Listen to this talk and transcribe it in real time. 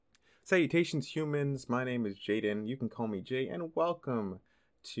Salutations, humans. My name is Jaden. You can call me Jay, and welcome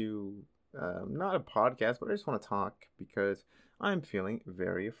to not a podcast, but I just want to talk because I'm feeling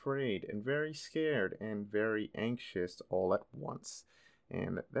very afraid and very scared and very anxious all at once.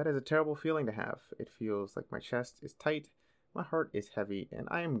 And that is a terrible feeling to have. It feels like my chest is tight, my heart is heavy, and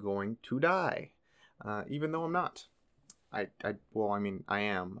I am going to die. Even though I'm not. I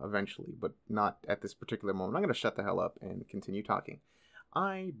am eventually, but not at this particular moment. I'm going to shut the hell up and continue talking.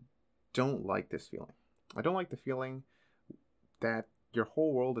 I don't like this feeling. I don't like the feeling that your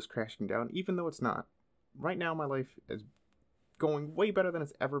whole world is crashing down, even though it's not. Right now, my life is going way better than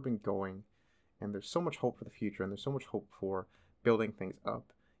it's ever been going, and there's so much hope for the future, and there's so much hope for building things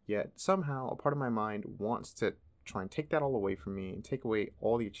up. Yet, somehow, a part of my mind wants to try and take that all away from me and take away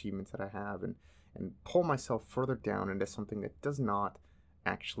all the achievements that I have and pull myself further down into something that does not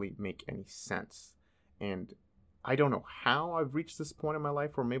actually make any sense. And I don't know how I've reached this point in my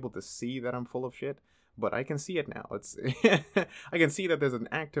life where I'm able to see that I'm full of shit, but I can see it now. It's I can see that there's an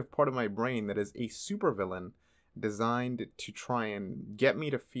active part of my brain that is a supervillain designed to try and get me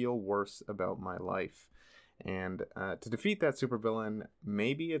to feel worse about my life. And to defeat that supervillain,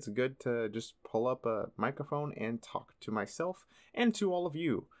 maybe it's good to just pull up a microphone and talk to myself and to all of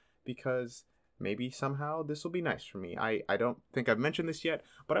you, because maybe somehow this will be nice for me. I don't think I've mentioned this yet,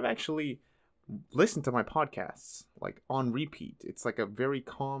 but I've actually listen to my podcasts like on repeat. It's like a very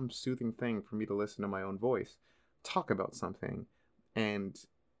calm, soothing thing for me to listen to my own voice talk about something, and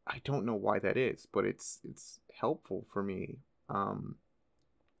I don't know why that is, but it's helpful for me.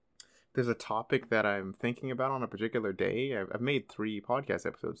 There's a topic that I'm thinking about on a particular day. I've made 3 podcast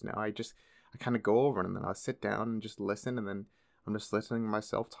episodes now. I kind of go over it, and then I'll sit down and just listen, and then I'm just listening to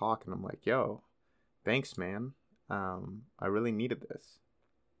myself talk, and I'm like, yo, thanks, man. I really needed this.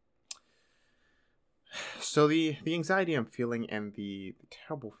 So the anxiety I'm feeling and the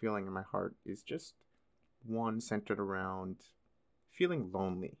terrible feeling in my heart is just one centered around feeling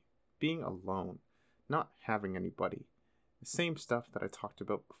lonely, being alone, not having anybody. The same stuff that I talked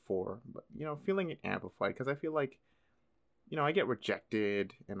about before, but feeling it amplified because I feel like I get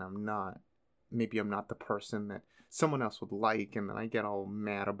rejected and maybe I'm not the person that someone else would like, and then I get all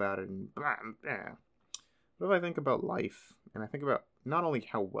mad about it and blah, blah. But if I think about life and I think about not only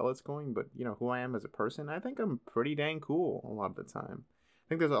how well it's going, but who I am as a person, I think I'm pretty dang cool a lot of the time. I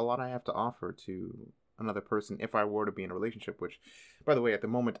think there's a lot I have to offer to another person if I were to be in a relationship, which, by the way, at the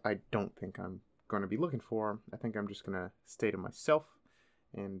moment, I don't think I'm going to be looking for. I think I'm just going to stay to myself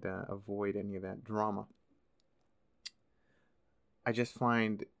and avoid any of that drama. I just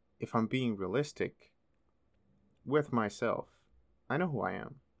find, if I'm being realistic with myself, I know who I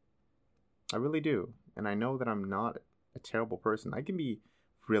am. I really do. And I know that I'm not a terrible person. I can be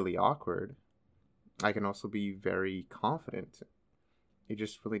really awkward. I can also be very confident. It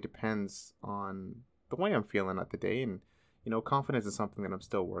just really depends on the way I'm feeling at the day. And, confidence is something that I'm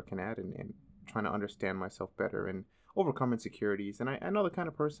still working at and trying to understand myself better and overcome insecurities. And I know the kind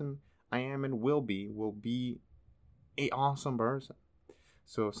of person I am and will be a awesome person.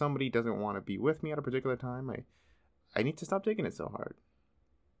 So if somebody doesn't want to be with me at a particular time, I need to stop taking it so hard.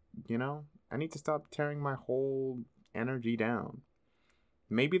 I need to stop tearing my whole energy down.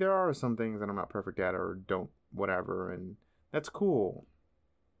 Maybe there are some things that I'm not perfect at or don't whatever, and that's cool.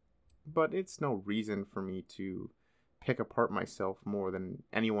 But it's no reason for me to pick apart myself more than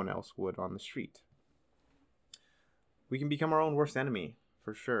anyone else would on the street. We can become our own worst enemy,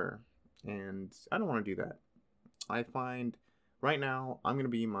 for sure. And I don't want to do that. I find right now I'm going to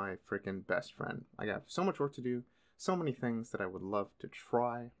be my freaking best friend. I got so much work to do. So many things that I would love to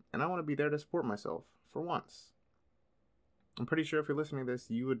try, and I want to be there to support myself for once. I'm pretty sure if you're listening to this,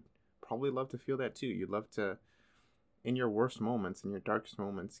 you would probably love to feel that too. You'd love to, in your worst moments, in your darkest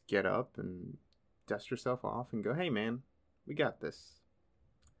moments, get up and dust yourself off and go, hey man, we got this.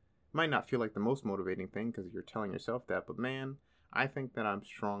 It might not feel like the most motivating thing because you're telling yourself that, but man, I think that I'm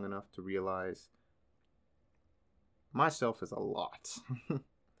strong enough to realize myself is a lot.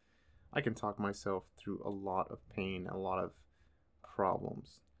 I can talk myself through a lot of pain, a lot of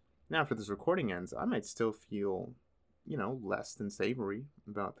problems. Now, after this recording ends, I might still feel, less than savory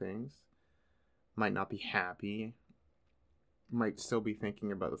about things. Might not be happy. Might still be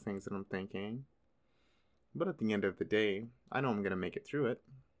thinking about the things that I'm thinking. But at the end of the day, I know I'm going to make it through it.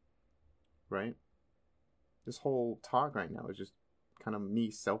 Right? This whole talk right now is just kind of me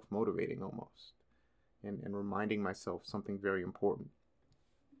self-motivating almost. And reminding myself something very important.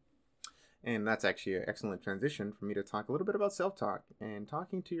 And that's actually an excellent transition for me to talk a little bit about self-talk and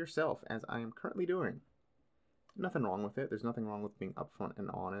talking to yourself, as I am currently doing. Nothing wrong with it. There's nothing wrong with being upfront and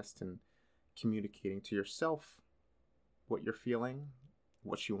honest and communicating to yourself what you're feeling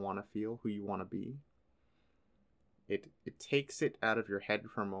what you want to feel, who you want to be. It takes it out of your head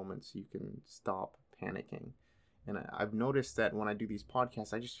for a moment so you can stop panicking. And I've noticed that when I do these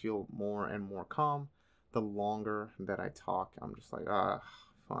podcasts, I just feel more and more calm. The longer that I talk, I'm just like,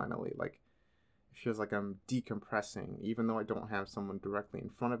 finally. Like, it feels like I'm decompressing. Even though I don't have someone directly in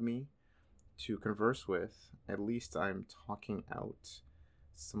front of me to converse with, at least I'm talking out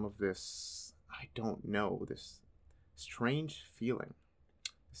some of this, I don't know, this strange feeling.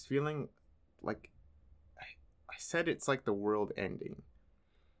 This feeling like, I said it's like the world ending.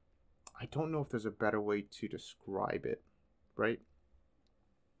 I don't know if there's a better way to describe it, right?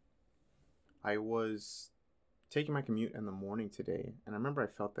 I was taking my commute in the morning today, and I remember I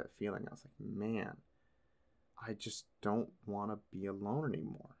felt that feeling. I was like, man, I just don't want to be alone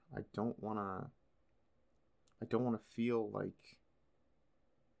anymore. I don't want to feel like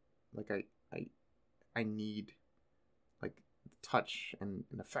I need like touch and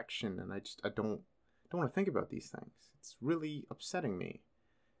affection, and I don't want to think about these things. It's really upsetting me.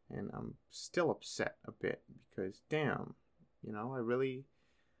 And I'm still upset a bit because damn, I really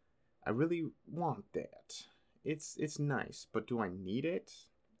want that. It's nice, but do I need it?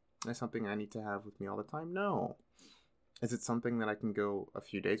 Is something I need to have with me all the time? No. Is it something that I can go a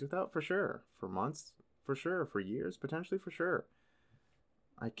few days without? For sure. For months? For sure. For years? Potentially? For sure.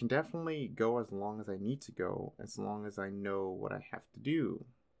 I can definitely go as long as I need to go, as long as I know what I have to do.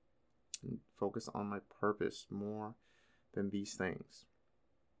 And focus on my purpose more than these things.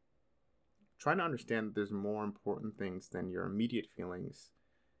 Trying to understand that there's more important things than your immediate feelings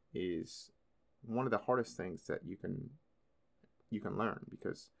is one of the hardest things that you can learn,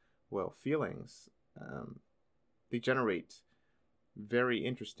 because, well, feelings, they generate very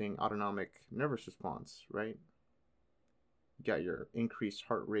interesting autonomic nervous response, right? You got your increased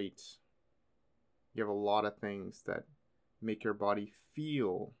heart rate. You have a lot of things that make your body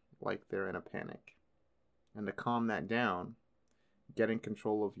feel like they're in a panic. And to calm that down, get in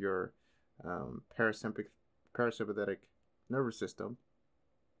control of your parasympathetic nervous system,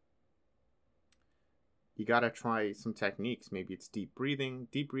 you gotta try some techniques. Maybe it's deep breathing.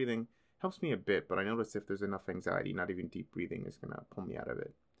 Deep breathing helps me a bit, but I notice if there's enough anxiety, not even deep breathing is gonna pull me out of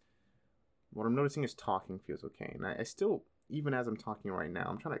it. What I'm noticing is talking feels okay, and I still, even as I'm talking right now,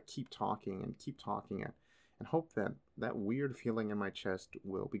 I'm trying to keep talking and hope that that weird feeling in my chest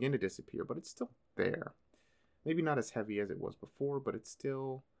will begin to disappear, but it's still there. Maybe not as heavy as it was before, but it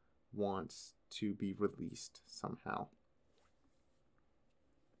still wants to be released somehow.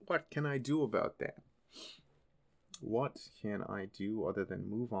 What can I do about that? What can I do other than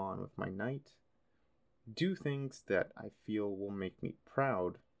move on with my night, do things that I feel will make me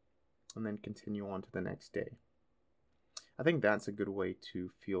proud, and then continue on to the next day? I think that's a good way to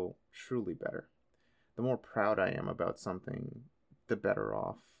feel truly better. The more proud I am about something, the better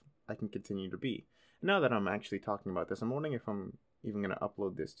off I can continue to be. Now that I'm actually talking about this, I'm wondering if I'm even going to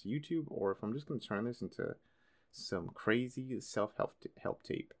upload this to YouTube, or if I'm just going to turn this into some crazy self-help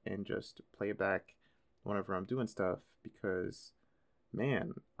tape and just play it back whenever I'm doing stuff, because,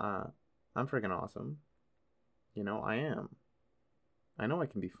 man, I'm freaking awesome. I am. I know I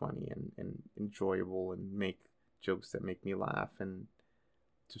can be funny and enjoyable and make jokes that make me laugh and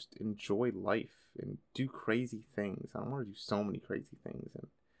just enjoy life and do crazy things. I don't want to do so many crazy things. And,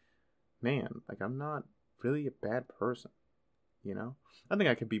 man, I'm not really a bad person. I think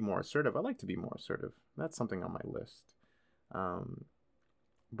I could be more assertive. I like to be more assertive. That's something on my list.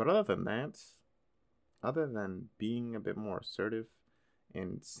 But other than being a bit more assertive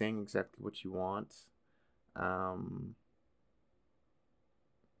and saying exactly what you want,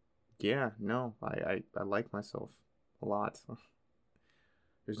 yeah, no, I like myself a lot.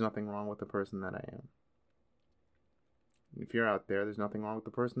 There's nothing wrong with the person that I am. If you're out there, there's nothing wrong with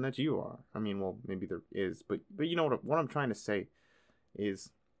the person that you are. I mean, well, maybe there is, but you know what I'm trying to say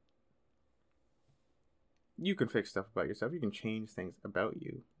is, you can fix stuff about yourself. You can change things about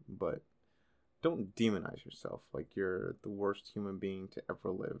you, but don't demonize yourself like you're the worst human being to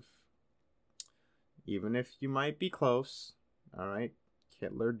ever live. Even if you might be close, all right?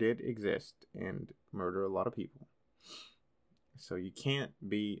 Hitler did exist and murder a lot of people. So you can't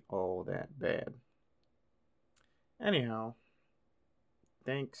be all that bad. Anyhow,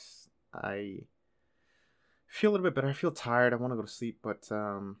 thanks. I feel a little bit better. I feel tired. I want to go to sleep, but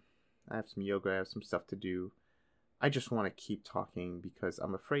I have some yoga. I have some stuff to do. I just want to keep talking because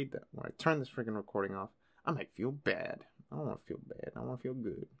I'm afraid that when I turn this freaking recording off, I might feel bad. I don't want to feel bad. I want to feel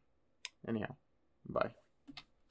good. Anyhow, bye.